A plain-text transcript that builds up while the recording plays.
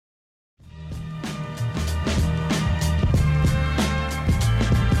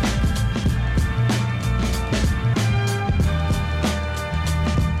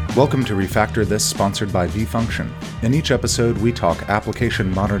Welcome to Refactor This, sponsored by vFunction. In each episode, we talk application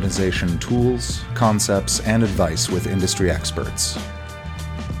modernization tools, concepts, and advice with industry experts.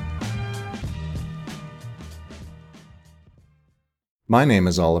 My name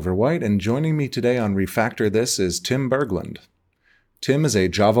is Oliver White, and joining me today on Refactor This is Tim Berglund. Tim is a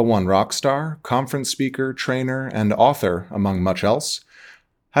Java 1 rockstar, conference speaker, trainer, and author, among much else,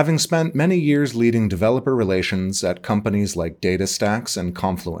 having spent many years leading developer relations at companies like DataStax and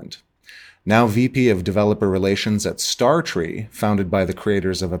Confluent. Now VP of Developer Relations at Startree, founded by the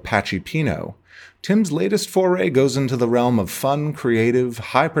creators of Apache Pinot, Tim's latest foray goes into the realm of fun, creative,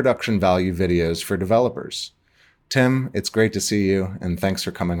 high production value videos for developers. Tim, it's great to see you, and thanks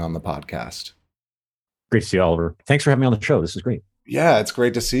for coming on the podcast. Great to see you, Oliver. Thanks for having me on the show. This is great. Yeah, it's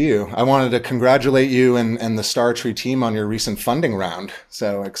great to see you. I wanted to congratulate you and the Startree team on your recent funding round.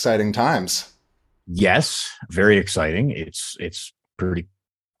 So exciting times. Yes, very exciting. It's pretty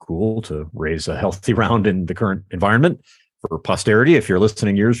cool to raise a healthy round in the current environment for posterity. If you're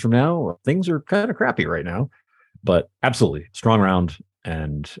listening years from now, things are kind of crappy right now, but absolutely strong round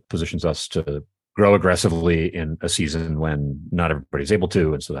and positions us to grow aggressively in a season when not everybody's able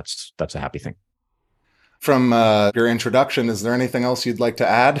to. And so that's a happy thing. From your introduction, is there anything else you'd like to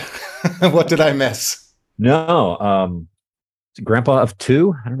add? What did I miss? No. Grandpa of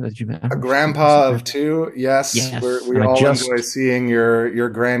two? I don't know. Did you a grandpa of two? Yes. We all enjoy seeing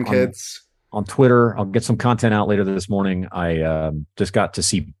your grandkids. On Twitter, I'll get some content out later this morning. I just got to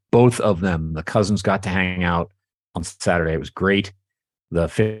see both of them. The cousins got to hang out on Saturday. It was great. The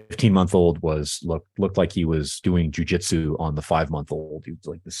 15-month-old looked like he was doing jujitsu on the 5-month-old. He was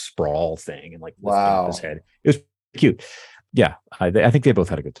like this sprawl thing and like lifting up his head. It was cute. Yeah, I think they both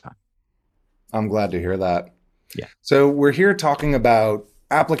had a good time. I'm glad to hear that. Yeah. So we're here talking about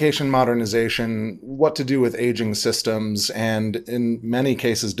application modernization, what to do with aging systems, and in many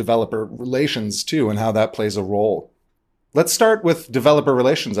cases, developer relations too, and how that plays a role. Let's start with developer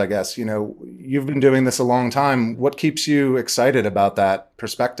relations, I guess. You know, you've been doing this a long time. What keeps you excited about that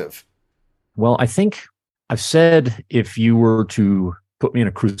perspective? Well, I think I've said if you were to put me in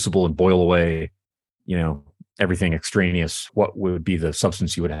a crucible and boil away, everything extraneous, what would be the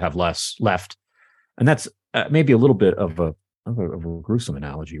substance you would have left? And that's maybe a little bit of a gruesome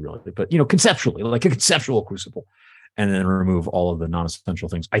analogy, really. But, conceptually, like a conceptual crucible, and then remove all of the non-essential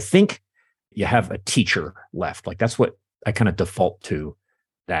things. I think you have a teacher left. Like that's what I kind of default to,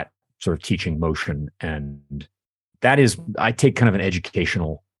 that sort of teaching motion. And that is, I take kind of an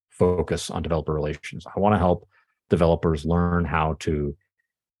educational focus on developer relations. I want to help developers learn how to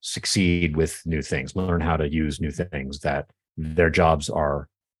succeed with new things, learn how to use new things that their jobs are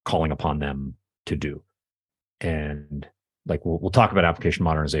calling upon them to do. And like, we'll talk about application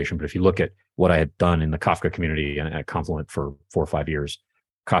modernization, but if you look at what I had done in the Kafka community and at Confluent for 4 or 5 years,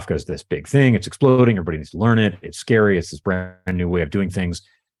 Kafka is this big thing. It's exploding. Everybody needs to learn it. It's scary. It's this brand new way of doing things.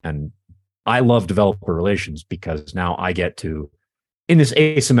 And I love developer relations because now I get to, in this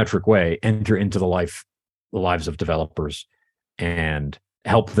asymmetric way, enter into the lives of developers and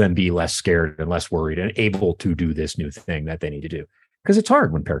help them be less scared and less worried and able to do this new thing that they need to do. Because it's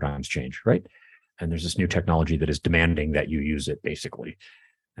hard when paradigms change, right? And there's this new technology that is demanding that you use it, basically.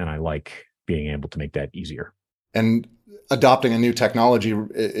 And I like being able to make that easier. And adopting a new technology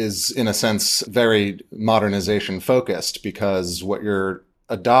is, in a sense, very modernization focused, because what you're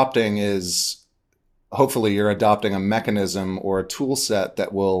adopting is, hopefully you're adopting a mechanism or a tool set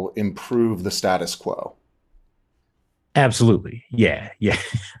that will improve the status quo. Absolutely. Yeah.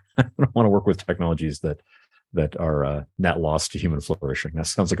 I don't want to work with technologies that are net loss to human flourishing. That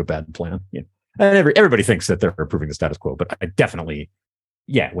sounds like a bad plan. Yeah. And everybody thinks that they're improving the status quo, but I definitely,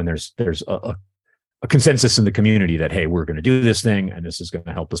 when there's a consensus in the community that, hey, we're going to do this thing, and this is going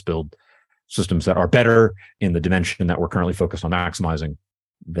to help us build systems that are better in the dimension that we're currently focused on maximizing,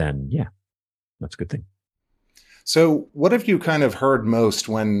 then that's a good thing. So what have you kind of heard most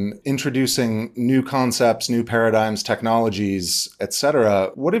when introducing new concepts, new paradigms, technologies, et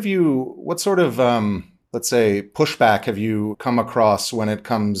cetera? What sort of, let's say, pushback have you come across when it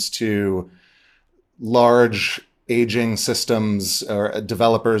comes to large aging systems or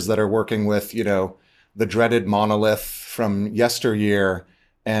developers that are working with, the dreaded monolith from yesteryear,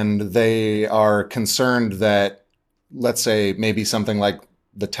 and they are concerned that, let's say, maybe something like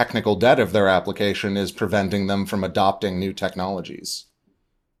the technical debt of their application is preventing them from adopting new technologies?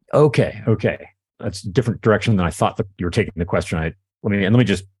 Okay. That's a different direction than I thought that you were taking the question. Let me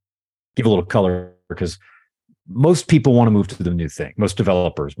just give a little color, because most people want to move to the new thing. Most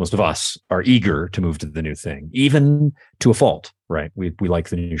developers, most of us are eager to move to the new thing, even to a fault, right? We like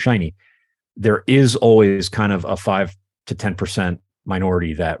the new shiny. There is always kind of a 5 to 10%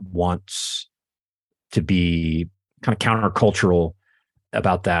 minority that wants to be kind of countercultural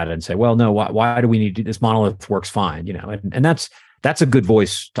about that and say, well, no, why do we need to, this monolith works fine, and that's a good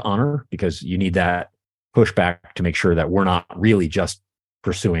voice to honor, because you need that pushback to make sure that we're not really just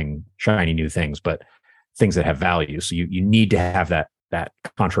pursuing shiny new things, but things that have value. So you need to have that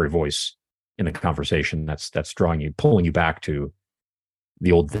contrary voice in the conversation that's pulling you back to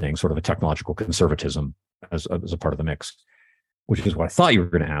the old thing, sort of a technological conservatism as a part of the mix, which is what I thought you were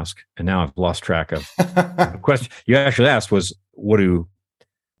going to ask. And now I've lost track of the question you actually asked was, what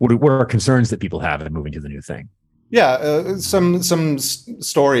are concerns that people have in moving to the new thing? Yeah, some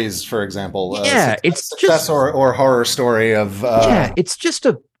stories, for example. Yeah, it's success just or horror story of. Yeah, it's just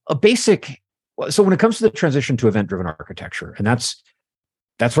a basic. So when it comes to the transition to event-driven architecture, and that's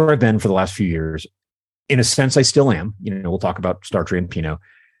where I've been for the last few years. In a sense, I still am. We'll talk about Startree and Pinot.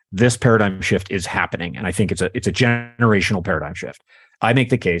 This paradigm shift is happening, and I think it's a generational paradigm shift. I make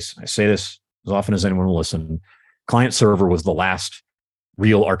the case. I say this as often as anyone will listen. Client server was the last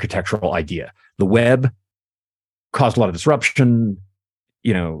real architectural idea. The web caused a lot of disruption,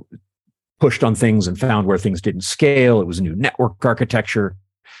 pushed on things and found where things didn't scale. It was a new network architecture.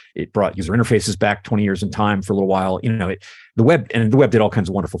 It brought user interfaces back 20 years in time for a little while. The web did all kinds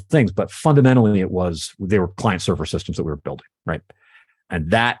of wonderful things, but fundamentally they were client server systems that we were building, right? And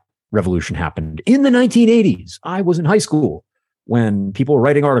that revolution happened in the 1980s. I was in high school when people were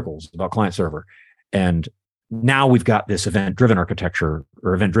writing articles about client server. And now we've got this event-driven architecture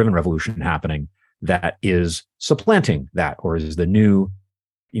or event-driven revolution happening that is supplanting that, or is the new,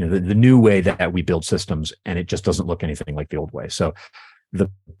 the new way that we build systems, and it just doesn't look anything like the old way. So the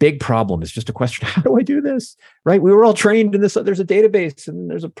big problem is just a question: how do I do this? Right? We were all trained in this. There's a database and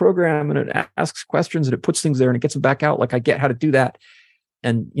there's a program, and it asks questions and it puts things there and it gets them back out. Like, I get how to do that.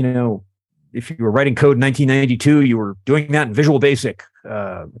 And if you were writing code in 1992, you were doing that in Visual Basic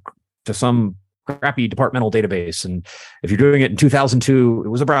to some crappy departmental database. And if you're doing it in 2002, it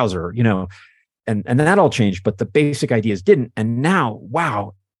was a browser. And that all changed, but the basic ideas didn't. And now,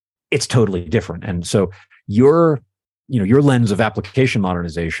 wow, it's totally different. And so your lens of application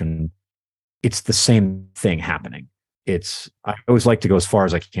modernization, it's the same thing happening. I always like to go as far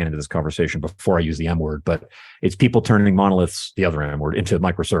as I can into this conversation before I use the M word, but it's people turning monoliths, the other M word, into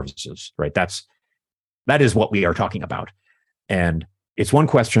microservices, right? That is what we are talking about. And it's one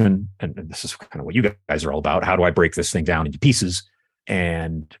question, and this is kind of what you guys are all about. How do I break this thing down into pieces?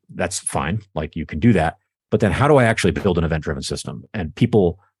 And that's fine. Like, you can do that. But then how do I actually build an event-driven system? And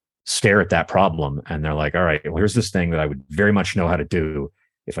people stare at that problem and they're like, all right, well, here's this thing that I would very much know how to do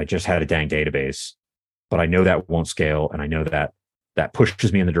if I just had a dang database, but I know that won't scale. And I know that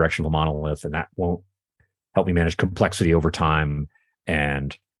pushes me in the direction of a monolith, and that won't help me manage complexity over time.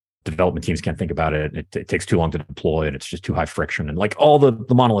 And development teams can't think about it. It takes too long to deploy, and it's just too high friction, and like all the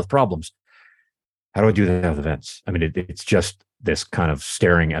monolith problems. How do I do that with events? I mean, it's just this kind of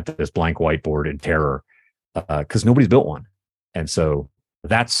staring at this blank whiteboard in terror, because nobody's built one. And so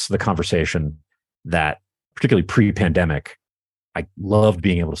that's the conversation that, particularly pre-pandemic, I loved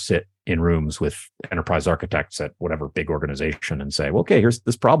being able to sit in rooms with enterprise architects at whatever big organization and say, well, okay, here's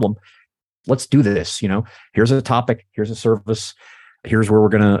this problem. Let's do this. Here's a topic, here's a service, here's where we're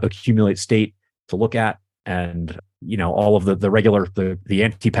going to accumulate state to look at. And, all of the regular, the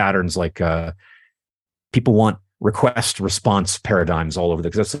anti-patterns, like people want request response paradigms all over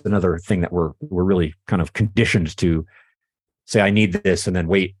because that's another thing that we're really kind of conditioned to say, I need this, and then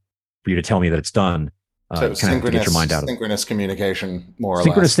wait for you to tell me that it's done. So kind of get your mind out of synchronous communication, more or less.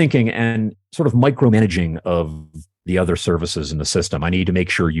 Synchronous thinking and sort of micromanaging of the other services in the system. I need to make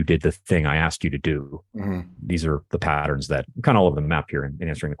sure you did the thing I asked you to do. Mm-hmm. These are the patterns that kind of all over the map here in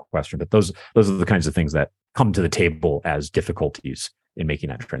answering the question. But those are the kinds of things that come to the table as difficulties in making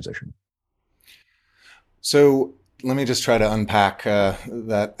that transition. So let me just try to unpack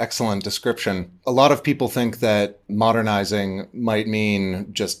that excellent description. A lot of people think that modernizing might mean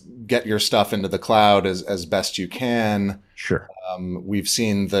just get your stuff into the cloud as best you can. Sure. We've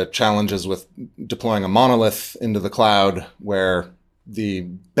seen the challenges with deploying a monolith into the cloud where the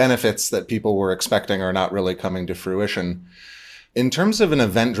benefits that people were expecting are not really coming to fruition. In terms of an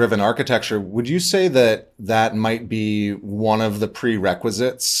event-driven architecture, would you say that might be one of the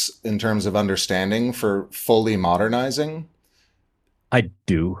prerequisites in terms of understanding for fully modernizing? I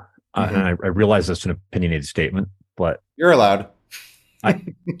do. Mm-hmm. And I realize that's an opinionated statement, but you're allowed.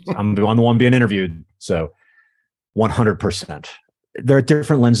 I'm the one being interviewed. So 100%. There are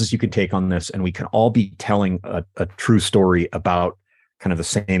different lenses you can take on this, and we can all be telling a true story about kind of the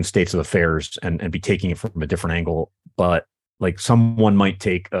same states of affairs and be taking it from a different angle. But like, someone might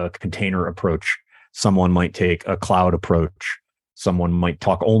take a container approach, someone might take a cloud approach, Someone might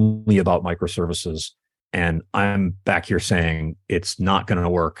talk only about microservices. And I'm back here saying it's not going to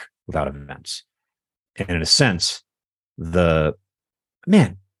work without events. And in a sense, the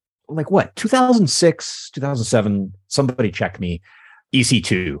man, like what, 2006, 2007, somebody check me,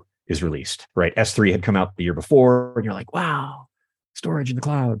 EC2 is released, right? S3 had come out the year before, and you're like, wow, storage in the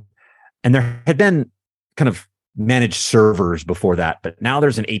cloud. And there had been kind of managed servers before that, but now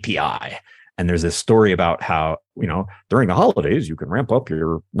there's an API. And there's this story about how, during the holidays, you can ramp up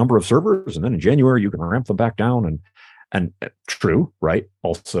your number of servers, and then in January, you can ramp them back down. And true, right?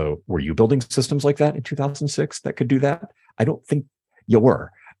 Also, were you building systems like that in 2006 that could do that? I don't think you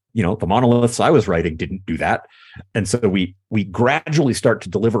were. The monoliths I was writing didn't do that. And so we gradually start to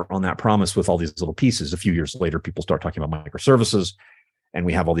deliver on that promise with all these little pieces. A few years later, people start talking about microservices, and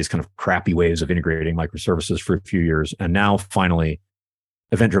we have all these kind of crappy ways of integrating microservices for a few years. And now finally,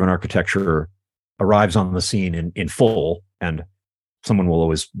 event-driven architecture arrives on the scene in full. And someone will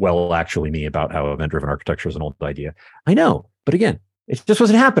always actually me about how event-driven architecture is an old idea. I know, but again, it just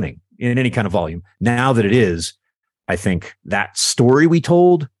wasn't happening in any kind of volume. Now that it is, I think that story we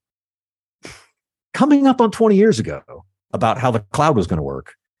told coming up on 20 years ago about how the cloud was going to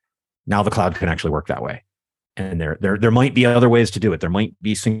work, now the cloud can actually work that way. And there might be other ways to do it. There might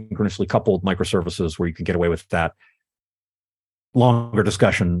be synchronously coupled microservices where you can get away with that. Longer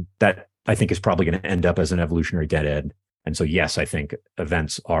discussion that I think is probably going to end up as an evolutionary dead end. And so, yes, I think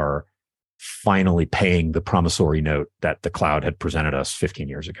events are finally paying the promissory note that the cloud had presented us 15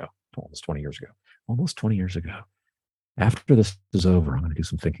 years ago, almost 20 years ago. Almost 20 years ago. After this is over, I'm going to do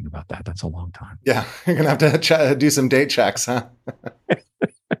some thinking about that. That's a long time. Yeah, you're going to have to do some date checks, huh?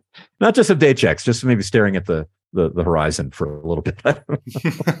 Not just some date checks, just maybe staring at the horizon for a little bit.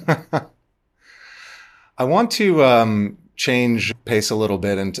 I want to change pace a little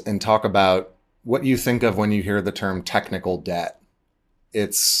bit and talk about what you think of when you hear the term technical debt.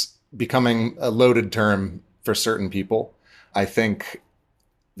 It's becoming a loaded term for certain people. I think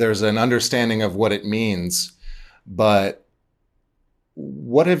there's an understanding of what it means, but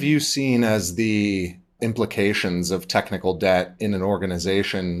what have you seen as the implications of technical debt in an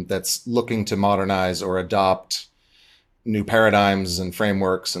organization that's looking to modernize or adopt new paradigms and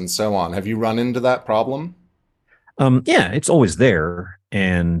frameworks and so on? Have you run into that problem? Yeah, it's always there.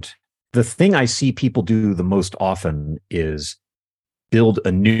 And the thing I see people do the most often is build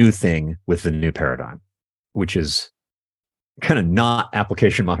a new thing with the new paradigm, which is kind of not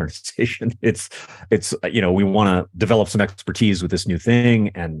application modernization. It's we want to develop some expertise with this new thing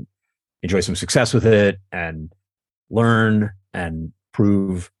and enjoy some success with it and learn and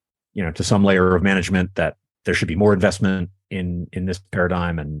prove, to some layer of management that there should be more investment in this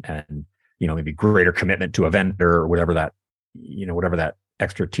paradigm and maybe greater commitment to a vendor or whatever that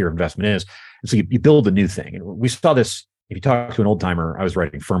extra tier of investment is. And so you build a new thing. And we saw this, if you talk to an old timer, I was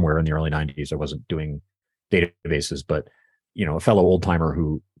writing firmware in the early 90s. I wasn't doing databases, but a fellow old timer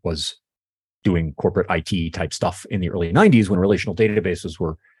who was doing corporate IT type stuff in the early 90s when relational databases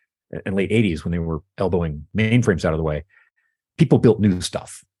were, and late 80s when they were elbowing mainframes out of the way, people built new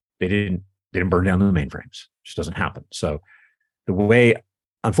stuff. They didn't burn down the mainframes. It just doesn't happen. So the way,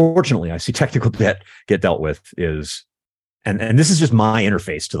 unfortunately, I see technical debt get dealt with is, and this is just my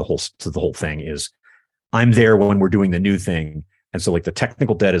interface to the whole thing, is I'm there when we're doing the new thing. And so like the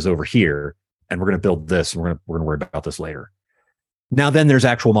technical debt is over here and we're going to build this and we're going to worry about this later. Now, then there's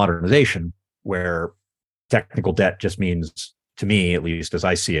actual modernization where technical debt just means, to me, at least as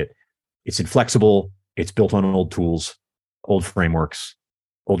I see it, it's inflexible. It's built on old tools, old frameworks,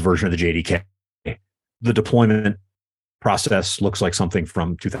 old version of the JDK. The deployment process looks like something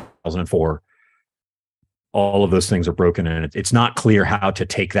from 2004. All of those things are broken, and it's not clear how to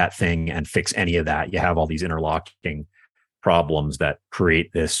take that thing and fix any of that. You have all these interlocking problems that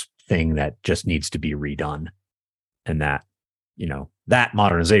create this thing that just needs to be redone. And that, that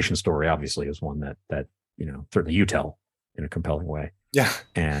modernization story obviously is one that certainly you tell in a compelling way. Yeah.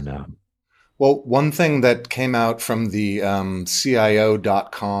 And well, one thing that came out from the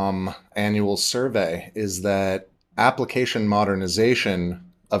CIO.com annual survey is that application modernization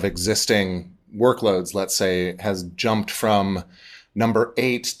of existing workloads, let's say, has jumped from number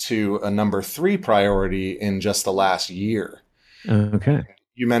 8 to a number 3 priority in just the last year. Okay.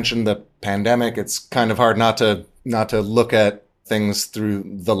 You mentioned the pandemic. It's kind of hard not to look at things through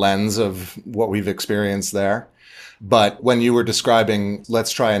the lens of what we've experienced there. But when you were describing,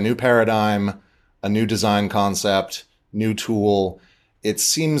 let's try a new paradigm, a new design concept, new tool, it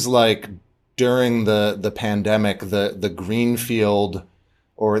seems like during the pandemic, the greenfield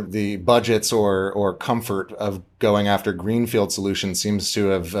or the budgets or comfort of going after greenfield solutions seems to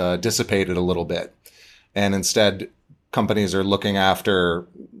have dissipated a little bit. And instead, companies are looking after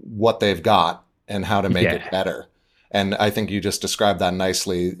what they've got and how to make it Yeah, better. And I think you just described that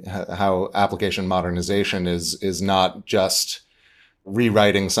nicely, how application modernization is not just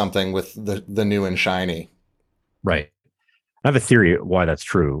rewriting something with the new and shiny. right. I have a theory why that's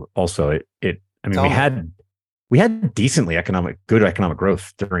true. Also, I mean, Tell me. we had good economic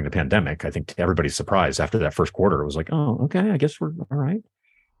growth during the pandemic. I think to everybody's surprise, after that first quarter, it was like, oh, okay, I guess we're all right.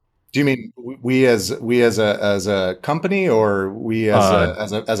 Do you mean we as a company, or we as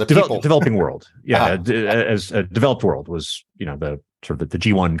Uh, a people? developing world, yeah, Ah, as a developed world was, the sort of the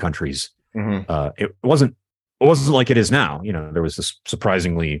G1 countries. mhm. It wasn't like it is now. There was this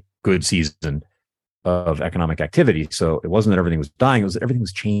surprisingly good season of economic activity. So it wasn't that everything was dying, it was that everything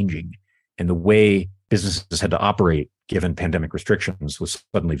was changing. And the way businesses had to operate given pandemic restrictions was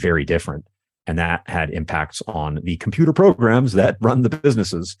suddenly very different. And that had impacts on the computer programs that run the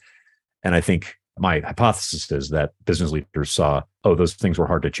businesses. And I think my hypothesis is that business leaders saw, oh, those things were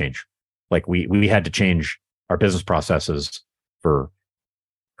hard to change. Like we had to change our business processes for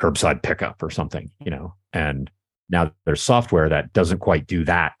curbside pickup or something, and now there's software that doesn't quite do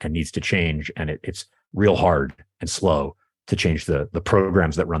that and needs to change. And it's real hard and slow to change the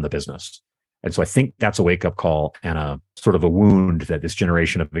programs that run the business. And so I think that's a wake up call and a sort of a wound that this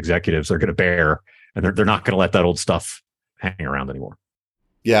generation of executives are going to bear. And they're not going to let that old stuff hang around anymore.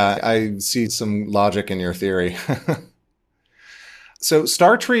 Yeah, I see some logic in your theory. So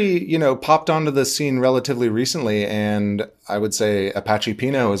Startree, popped onto the scene relatively recently, and I would say Apache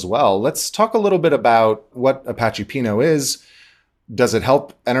Pinot as well. Let's talk a little bit about what Apache Pinot is. Does it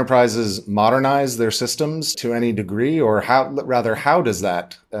help enterprises modernize their systems to any degree, or how does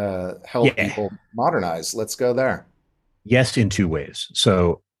that help Yeah. people modernize? Let's go there. Yes, in two ways.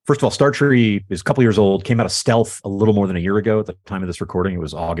 So first of all, Startree is a couple years old, came out of stealth a little more than a year ago. At the time of this recording, it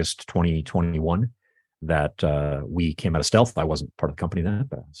was August 2021 that we came out of stealth. I wasn't part of the company then,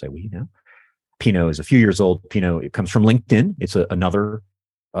 but I'll say we now. Pinot is a few years old. Pinot, it comes from LinkedIn. It's another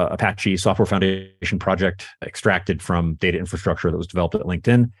Apache Software Foundation project extracted from data infrastructure that was developed at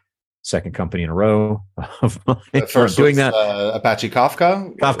LinkedIn. Second company in a row of The first doing was that. Apache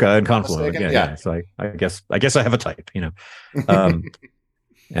Kafka. Kafka and If I'm not Confluent. mistaken. Yeah. So I guess I have a type, Um,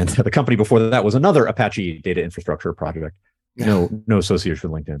 and the company before that was another Apache data infrastructure project. No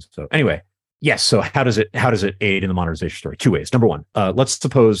association with LinkedIn. So anyway, yes. So how does it aid in the modernization story? Two ways. Number one, let's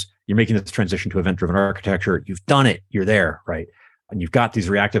suppose you're making this transition to event-driven architecture. You've done it. You're there, right? And you've got these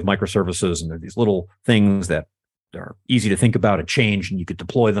reactive microservices, and they're these little things that are easy to think about and change, and you could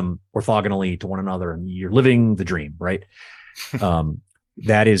deploy them orthogonally to one another, and you're living the dream, right?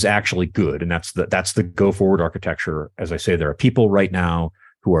 That is actually good, and that's the go forward architecture. As I say, there are people right now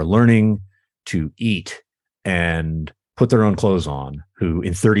who are learning to eat and put their own clothes on, who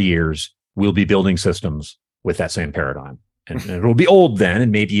in 30 years will be building systems with that same paradigm. And it'll be old then,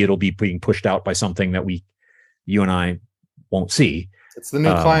 and maybe it'll be being pushed out by something that you and I won't see. It's the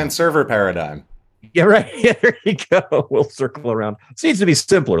new client server paradigm. Yeah, right. Yeah, there you go. We'll circle around. It needs to be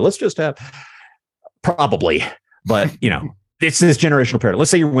simpler. Let's just have probably, but it's this generational paradigm.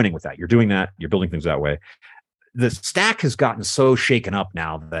 Let's say you're winning with that. You're doing that. You're building things that way. The stack has gotten so shaken up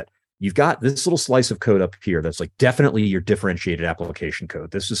now that you've got this little slice of code up here that's like definitely your differentiated application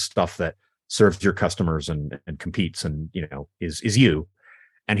code. This is stuff that serves your customers and competes and is you.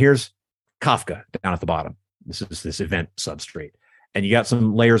 And here's Kafka down at the bottom. This is this event substrate. And you got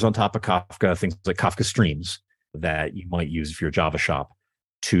some layers on top of Kafka, things like Kafka streams that you might use if you're a Java shop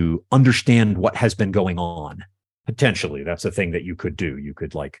to understand what has been going on. Potentially, that's a thing that you could do. You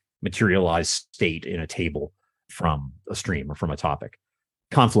could like materialize state in a table from a stream or from a topic.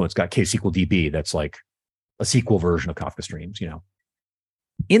 Confluent's got KSQL DB that's like a SQL version of Kafka streams,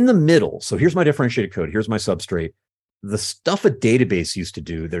 In the middle, so here's my differentiated code, here's my substrate. The stuff a database used to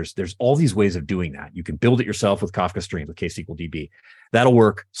do, there's all these ways of doing that. You can build it yourself with Kafka streams, with KSQL DB. That'll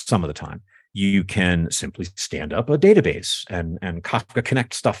work some of the time. You can simply stand up a database and Kafka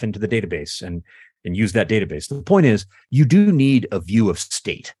connect stuff into the database and use that database. The point is, you do need a view of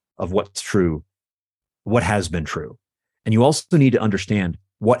state of what's true, what has been true. And you also need to understand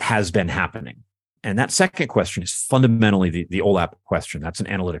what has been happening. And that second question is fundamentally the OLAP question. That's an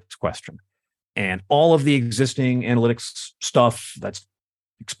analytics question. And all of the existing analytics stuff that's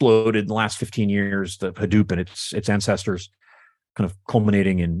exploded in the last 15 years, the Hadoop and its ancestors, kind of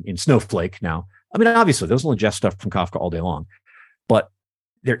culminating in Snowflake now. I mean, obviously, those will ingest stuff from Kafka all day long. But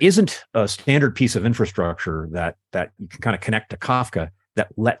there isn't a standard piece of infrastructure that you can kind of connect to Kafka that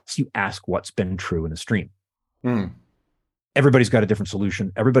lets you ask what's been true in a stream. Everybody's got a different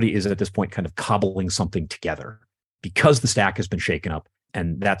solution. Everybody is at this point kind of cobbling something together because the stack has been shaken up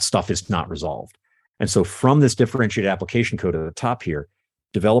and that stuff is not resolved. And so from this differentiated application code at the top here,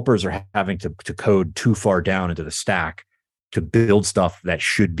 developers are having to code too far down into the stack to build stuff that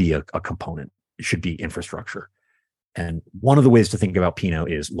should be a component. It should be infrastructure. And one of the ways to think about Pinot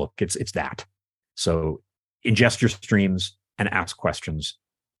is, look, it's that. So ingest your streams and ask questions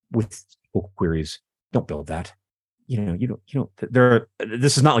with queries. Don't build that. You don't.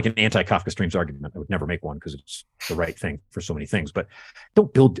 This is not like an anti-Kafka streams argument. I would never make one because it's the right thing for so many things. But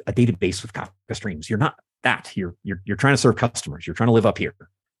don't build a database with Kafka streams. You're not that. You're trying to serve customers. You're trying to live up here.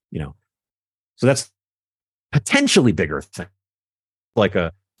 So that's potentially bigger thing. Like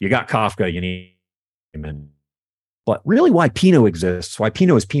you got Kafka, you need him. But really, why Pinot exists, why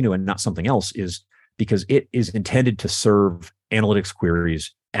Pinot is Pinot and not something else, is because it is intended to serve analytics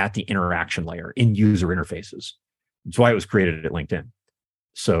queries at the interaction layer in user interfaces. That's why it was created at LinkedIn.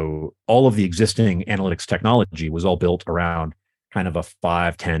 So all of the existing analytics technology was all built around kind of a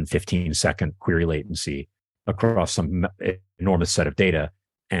 5, 10, 15 second query latency across some enormous set of data.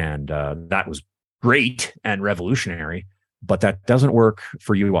 And that was great and revolutionary, but that doesn't work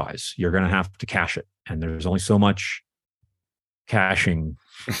for UIs. You're going to have to cache it. And there's only so much caching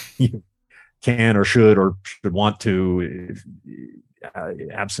you can or should want to,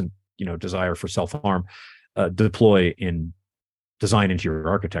 absent desire for self-harm, deploy in design into your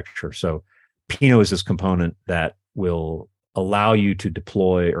architecture. So Pinot is this component that will allow you to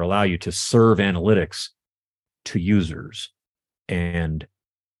deploy or allow you to serve analytics to users. And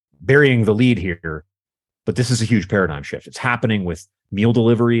burying the lead here, but this is a huge paradigm shift. It's happening with meal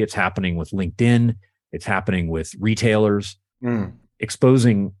delivery. It's happening with LinkedIn. It's happening with retailers,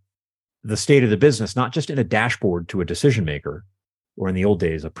 exposing the state of the business, not just in a dashboard to a decision maker, or in the old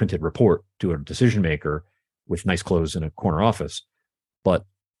days, a printed report to a decision maker with nice clothes in a corner office, but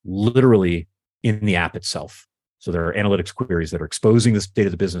literally in the app itself. So there are analytics queries that are exposing the state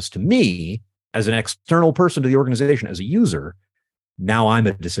of the business to me as an external person to the organization, as a user. Now I'm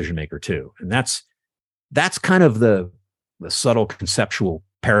a decision maker too. And that's kind of the subtle conceptual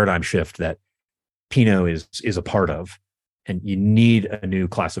paradigm shift that Pinot is a part of. And you need a new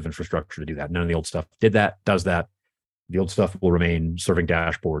class of infrastructure to do that. None of the old stuff does that. The old stuff will remain serving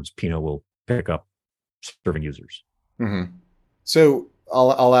dashboards. Pinot will pick up serving users. Mm-hmm. So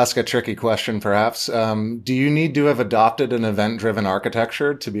I'll ask a tricky question, perhaps. Do you need to have adopted an event-driven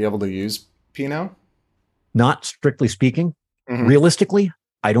architecture to be able to use Pinot? Not strictly speaking. Mm-hmm. Realistically,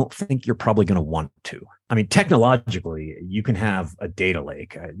 I don't think you're probably going to want to. I mean, technologically, you can have a data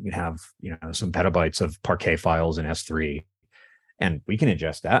lake. You can have some petabytes of Parquet files in S3, and we can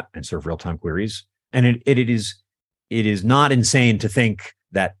ingest that and serve real-time queries. And it is not insane to think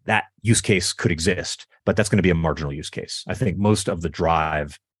that use case could exist, but that's going to be a marginal use case. I think most of the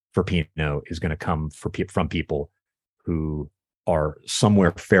drive for Pinot is going to come from people who are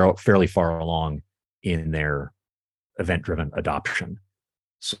somewhere fairly far along in their event-driven adoption.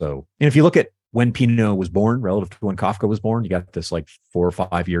 So, and if you look at when Pinot was born relative to when Kafka was born, you got this like 4 or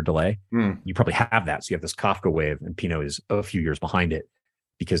 5 year delay. You probably have that. So you have this Kafka wave, and Pinot is a few years behind it,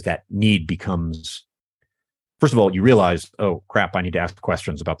 because that need becomes, first of all, you realize, oh crap, I need to ask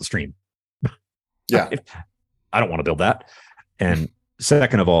questions about the stream. Yeah. I don't want to build that. And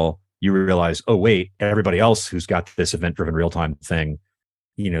second of all, you realize, oh wait, everybody else who's got this event-driven real-time thing,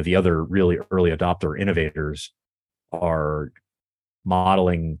 the other really early adopter innovators are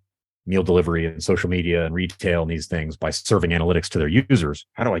modeling meal delivery and social media and retail and these things by serving analytics to their users.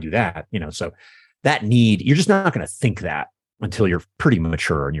 How do I do that? So that need, you're just not going to think that until you're pretty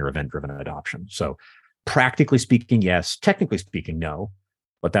mature in your event-driven adoption. So practically speaking, yes. Technically speaking, no.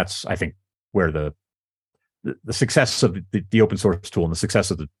 But that's, I think, where the success of the open source tool and the success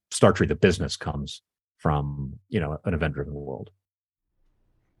of the Startree, the business, comes from, an event-driven world.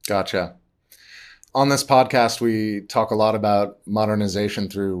 Gotcha. On this podcast, we talk a lot about modernization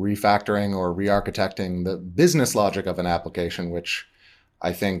through refactoring or re-architecting the business logic of an application, which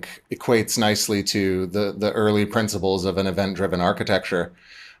I think equates nicely to the early principles of an event-driven architecture.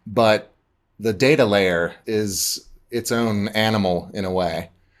 But the data layer is its own animal in a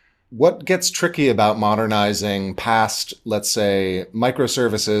way. What gets tricky about modernizing past, let's say,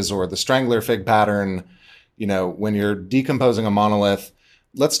 microservices or the strangler fig pattern, when you're decomposing a monolith?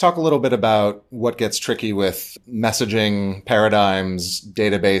 Let's talk a little bit about what gets tricky with messaging paradigms,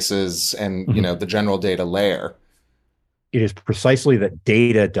 databases, and the general data layer. It is precisely that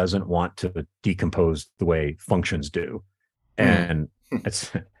data doesn't want to decompose the way functions do. And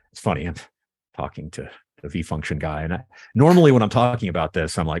it's funny, I'm talking to the V-function guy, and normally when I'm talking about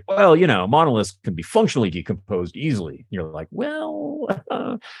this, I'm like, well, monoliths can be functionally decomposed easily. And you're like, well,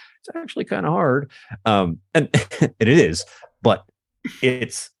 it's actually kind of hard. And it is, but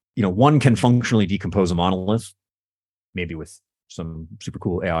it's, one can functionally decompose a monolith, maybe with some super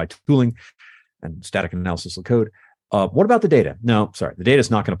cool AI tooling and static analysis of code. What about the data? No, sorry, the data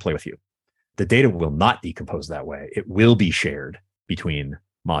is not going to play with you. The data will not decompose that way. It will be shared between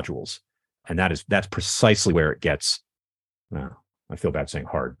modules. And that's precisely where it gets, I feel bad saying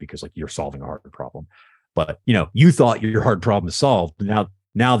hard because like you're solving a hard problem. But you thought your hard problem is solved.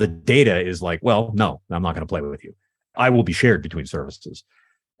 Now the data is like, well, no, I'm not going to play with you. I will be shared between services.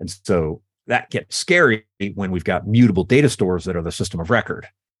 And so that gets scary when we've got mutable data stores that are the system of record,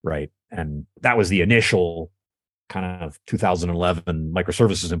 right? And that was the initial kind of 2011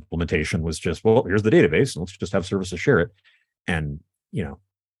 microservices implementation, was just, well, here's the database, and let's just have services share it. And,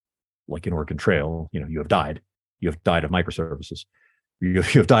 like in Oregon Trail, you have died. You have died of microservices. You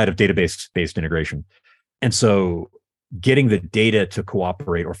have died of database-based integration. And so getting the data to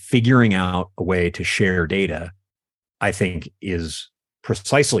cooperate or figuring out a way to share data, I think, is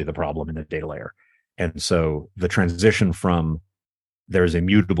precisely the problem in the data layer. And so the transition from there's a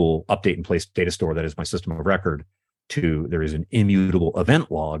mutable update and place data store that is my system of record to there is an immutable event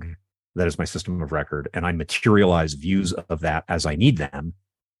log that is my system of record, and I materialize views of that as I need them,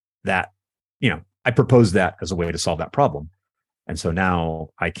 that, I propose that as a way to solve that problem. And so now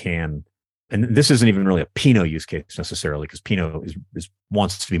I can, and this isn't even really a Pinot use case necessarily, because Pinot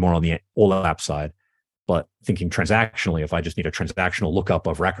wants to be more on the OLAP side. But thinking transactionally, if I just need a transactional lookup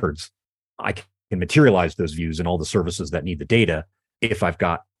of records, I can materialize those views in all the services that need the data if I've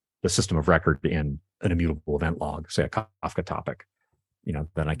got the system of record in an immutable event log, say a Kafka topic.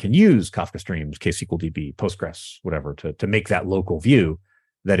 Then I can use Kafka Streams, KSQLDB, Postgres, whatever, to make that local view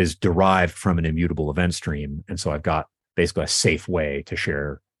that is derived from an immutable event stream. And so I've got basically a safe way to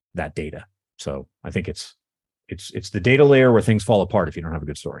share that data. So I think it's the data layer where things fall apart if you don't have a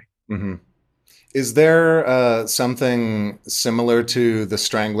good story. Mm-hmm. Is there something similar to the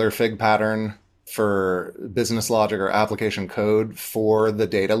Strangler fig pattern for business logic or application code for the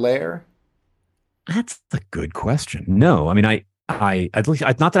data layer? That's a good question. No, I mean, I at least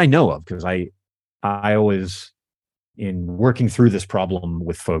not that I know of, because I always, in working through this problem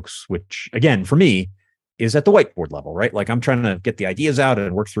with folks, which again for me is at the whiteboard level, right? Like I'm trying to get the ideas out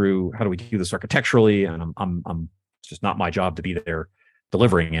and work through how do we do this architecturally, and I'm it's just not my job to be there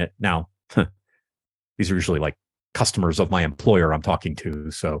delivering it. Now, these are usually like customers of my employer I'm talking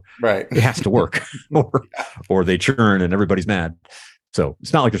to, so right, it has to work, or they churn and everybody's mad. So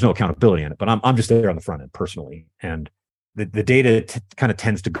it's not like there's no accountability in it, but I'm just there on the front end personally, and the data kind of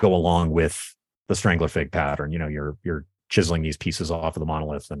tends to go along with the Strangler fig pattern. You're chiseling these pieces off of the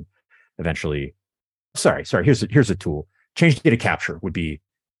monolith, and eventually, here's a tool. Change data capture would be,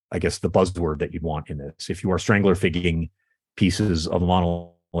 I guess, the buzzword that you'd want in this. If you are Strangler figging pieces of the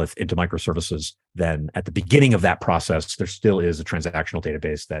monolith into microservices, then at the beginning of that process, there still is a transactional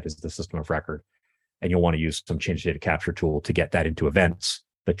database that is the system of record. And you'll want to use some change data capture tool to get that into events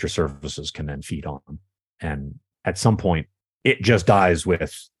that your services can then feed on. And at some point, it just dies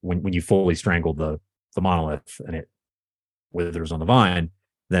with when you fully strangle the monolith and it withers on the vine,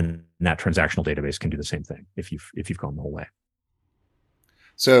 then that transactional database can do the same thing if you've gone the whole way.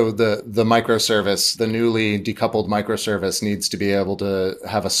 So the microservice, the newly decoupled microservice, needs to be able to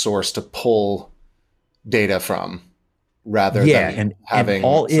have a source to pull data from, rather than having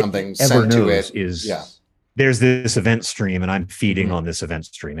all something sent to it. There's this event stream, and I'm feeding on this event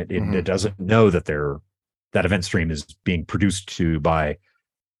stream. It doesn't know that that event stream is being produced to by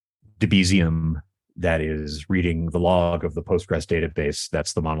Debezium, that is reading the log of the Postgres database.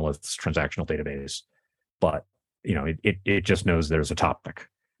 That's the monolith's transactional database. But it just knows there's a topic.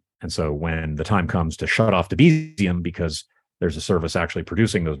 And so when the time comes to shut off Debezium because there's a service actually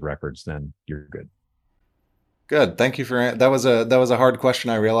producing those records, then you're good. Good. Thank you for that. Was a hard question,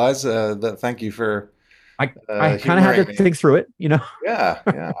 I realize. Thank you for. I kind of had to think through it, Yeah.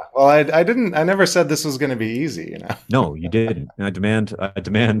 Well, I never said this was going to be easy, No, you didn't. And I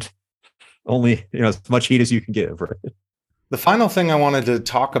demand only as much heat as you can give. Right? The final thing I wanted to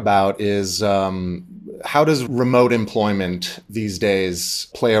talk about is how does remote employment these days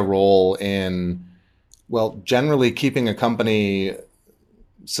play a role in, well, generally keeping a company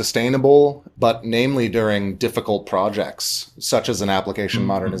sustainable, but namely during difficult projects, such as an application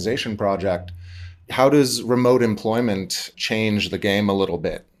modernization project. How does remote employment change the game a little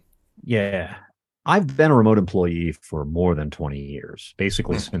bit? Yeah. I've been a remote employee for more than 20 years,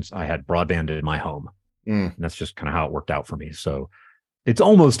 basically since I had broadband in my home. And that's just kind of how it worked out for me. So it's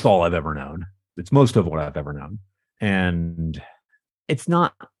almost all I've ever known. It's most of what I've ever known. And it's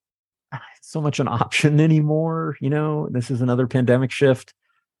not so much an option anymore. This is another pandemic shift.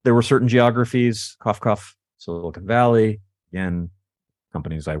 There were certain geographies, cough, Silicon Valley, again,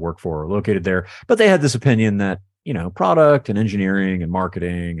 companies I work for are located there. But they had this opinion that, product and engineering and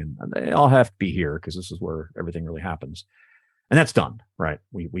marketing, and they all have to be here because this is where everything really happens. And that's done, right?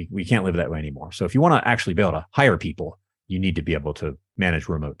 We can't live that way anymore. So if you want to actually be able to hire people, you need to be able to manage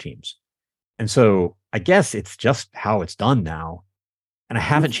remote teams. And so I guess it's just how it's done now. And I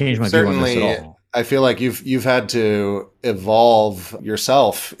haven't changed my view on this at all. I feel like you've had to evolve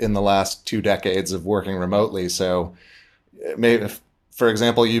yourself in the last 2 decades of working remotely. So maybe, for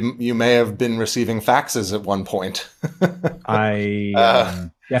example, you may have been receiving faxes at one point.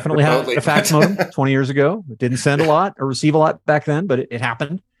 I definitely had a fax modem 20 years ago. It didn't send a lot or receive a lot back then, but it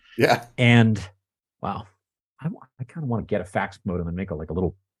happened. Yeah. And wow, I kind of want to get a fax modem and make a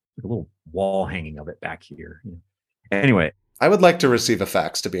little wall hanging of it back here. Anyway, I would like to receive a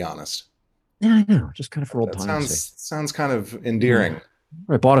fax, to be honest. Yeah, I know. Just kind of for old times' sake. Sounds kind of endearing.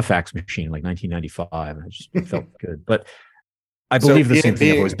 I bought a fax machine in like 1995, and it felt good. But I believe the same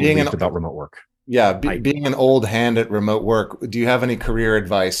thing I've always believed about remote work. Yeah, being an old hand at remote work, do you have any career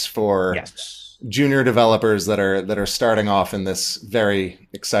advice for junior developers that are starting off in this very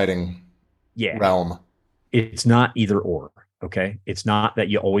exciting realm? It's not either or, okay? It's not that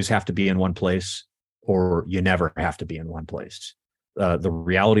you always have to be in one place or you never have to be in one place. The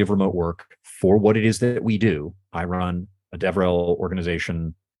reality of remote work for what it is that we do. I run a DevRel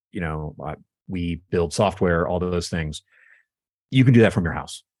organization. We build software, all those things. You can do that from your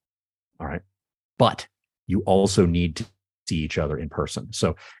house. All right. But you also need to see each other in person.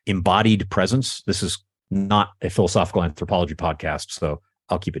 So embodied presence, this is not a philosophical anthropology podcast, so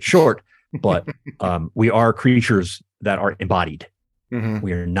I'll keep it short, but we are creatures that are embodied. Mm-hmm.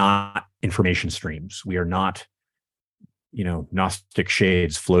 We are not information streams. We are not, Gnostic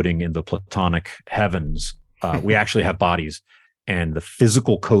shades floating in the Platonic heavens. We actually have bodies, and the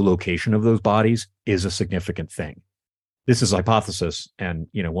physical co-location of those bodies is a significant thing. This is a hypothesis, and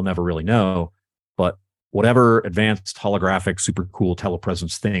we'll never really know. But whatever advanced holographic, super cool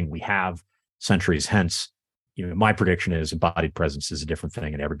telepresence thing we have centuries hence, my prediction is embodied presence is a different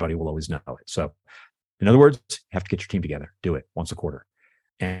thing, and everybody will always know it. So, in other words, you have to get your team together. Do it once a quarter,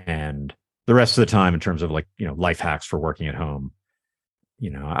 and the rest of the time, in terms of life hacks for working at home,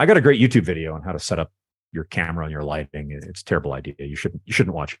 I got a great YouTube video on how to set up your camera and your lighting. It's a terrible idea. You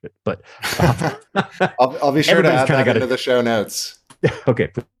shouldn't watch it. But I'll be sure to add that into the show notes.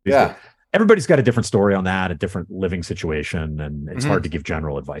 Okay. Yeah. Everybody's got a different story on that, a different living situation, and it's hard to give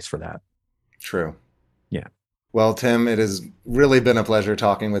general advice for that. True. Yeah. Well, Tim, it has really been a pleasure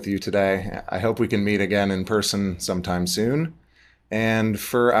talking with you today. I hope we can meet again in person sometime soon. And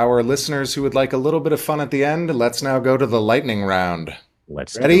for our listeners who would like a little bit of fun at the end, let's now go to the lightning round.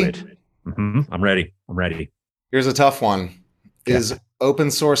 Let's do it. Mm-hmm. I'm ready. Here's a tough one. Yeah. Is open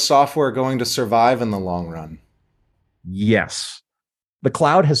source software going to survive in the long run? Yes. The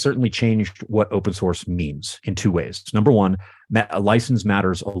cloud has certainly changed what open source means in 2 ways. Number one, a license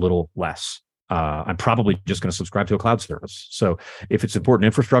matters a little less. I'm probably just going to subscribe to a cloud service. So if it's important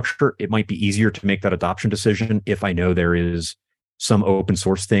infrastructure, it might be easier to make that adoption decision if I know there is some open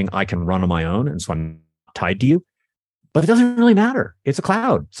source thing I can run on my own, and so I'm not tied to you. But it doesn't really matter. It's a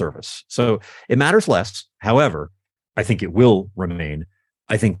cloud service. So it matters less. However, I think it will remain.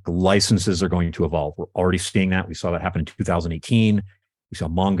 I think licenses are going to evolve. We're already seeing that. We saw that happen in 2018. We saw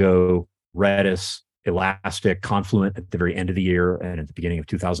Mongo, Redis, Elastic, Confluent at the very end of the year and at the beginning of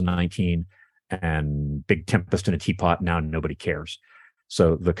 2019. And big tempest in a teapot. Now nobody cares.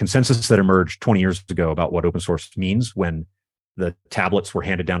 So the consensus that emerged 20 years ago about what open source means when the tablets were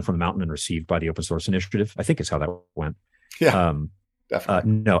handed down from the mountain and received by the open source initiative, I think is how that went. Yeah,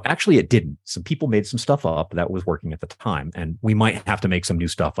 definitely. No, actually it didn't. Some people made some stuff up that was working at the time, and we might have to make some new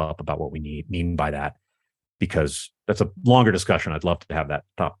stuff up about what we mean by that, because that's a longer discussion. I'd love to have that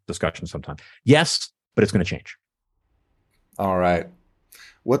top discussion sometime. Yes, but it's going to change. All right.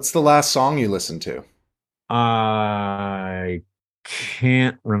 What's the last song you listened to? I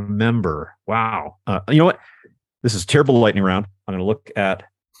can't remember. Wow. You know what? This is terrible lightning round. I'm going to look at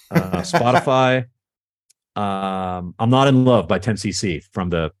Spotify. I'm Not in Love by 10cc from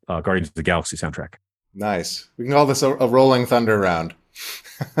the Guardians of the Galaxy soundtrack. Nice. We can call this a rolling thunder round.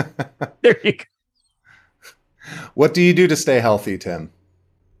 There you go. What do you do to stay healthy, Tim?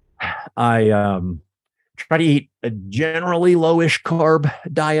 I try to eat a generally lowish carb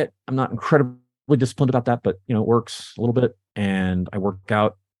diet. I'm not incredibly disciplined about that, but it works a little bit. And I work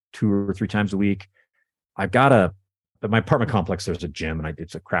out 2 or 3 times a week. I've got at my apartment complex, there's a gym, and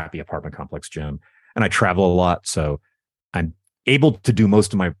it's a crappy apartment complex gym, and I travel a lot. So I'm able to do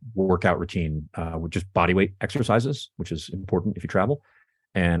most of my workout routine with just body weight exercises, which is important if you travel.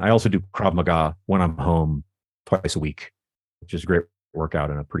 And I also do Krav Maga when I'm home twice a week, which is a great work out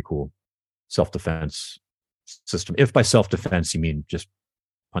in a pretty cool self-defense system. If by self-defense you mean just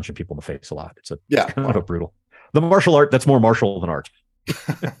punching people in the face a lot, it's kind of a brutal. The martial art, that's more martial than art.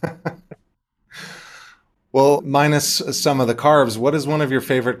 Well, minus some of the carbs, what is one of your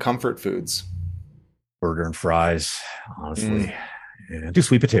favorite comfort foods? Burger and fries, honestly. And do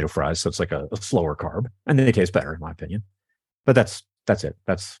sweet potato fries, so it's like a slower carb, and they taste better, in my opinion. But that's it.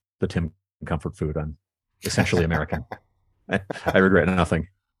 That's the Tim comfort food. I'm essentially American. I regret nothing.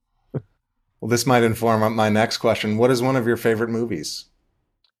 Well, this might inform my next question. What is one of your favorite movies?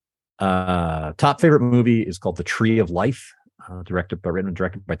 Top favorite movie is called The Tree of Life, written and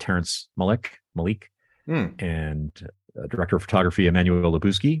directed by Terrence Malick, and director of photography Emmanuel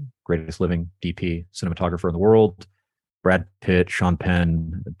Lubezki, greatest living DP cinematographer in the world. Brad Pitt, Sean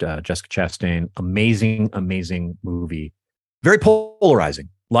Penn, Jessica Chastain. Amazing movie. Very polarizing.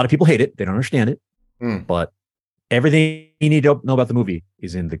 A lot of people hate it. They don't understand it. But everything you need to know about the movie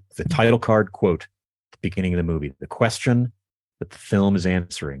is in the title card quote at the beginning of the movie. The question that the film is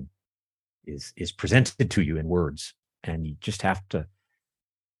answering is presented to you in words, and you just have to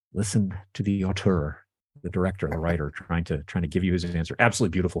listen to the auteur, the director, the writer, trying to give you his answer.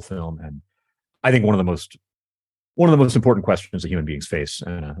 Absolutely beautiful film, and I think one of the most important questions that human beings face,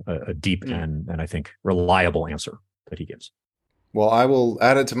 and a deep and I think reliable answer that he gives. Well, I will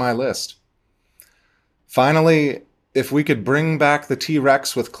add it to my list. Finally, if we could bring back the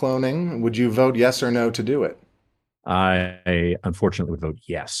T-Rex with cloning, would you vote yes or no to do it? I unfortunately would vote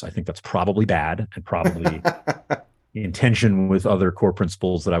yes. I think that's probably bad and probably in tension with other core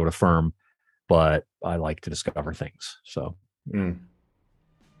principles that I would affirm, but I like to discover things. So.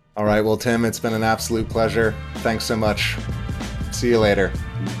 All right. Well, Tim, it's been an absolute pleasure. Thanks so much. See you later.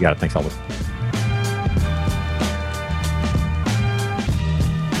 You got it. Thanks, Elvis.